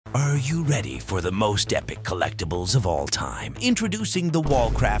you ready for the most epic collectibles of all time? Introducing the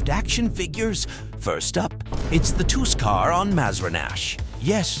Wallcraft action figures. First up, it's the Tuskar on Mazranash.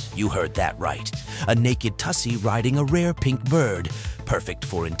 Yes, you heard that right. A naked tussie riding a rare pink bird. Perfect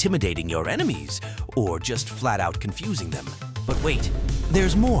for intimidating your enemies, or just flat out confusing them. But wait,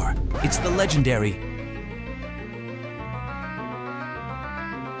 there's more. It's the legendary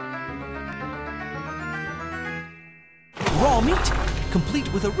raw meat,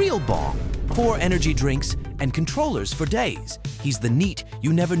 complete with a real bong, 4 energy drinks, and controllers for days. He's the neat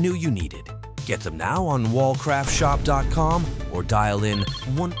you never knew you needed. Get them now on wallcraftshop.com or dial in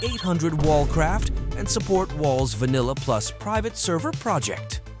 1-800-WALLCRAFT and support Wall's Vanilla Plus private server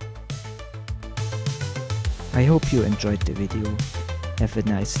project. I hope you enjoyed the video. Have a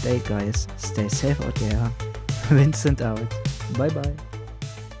nice day, guys. Stay safe out there. Vincent out. Bye bye.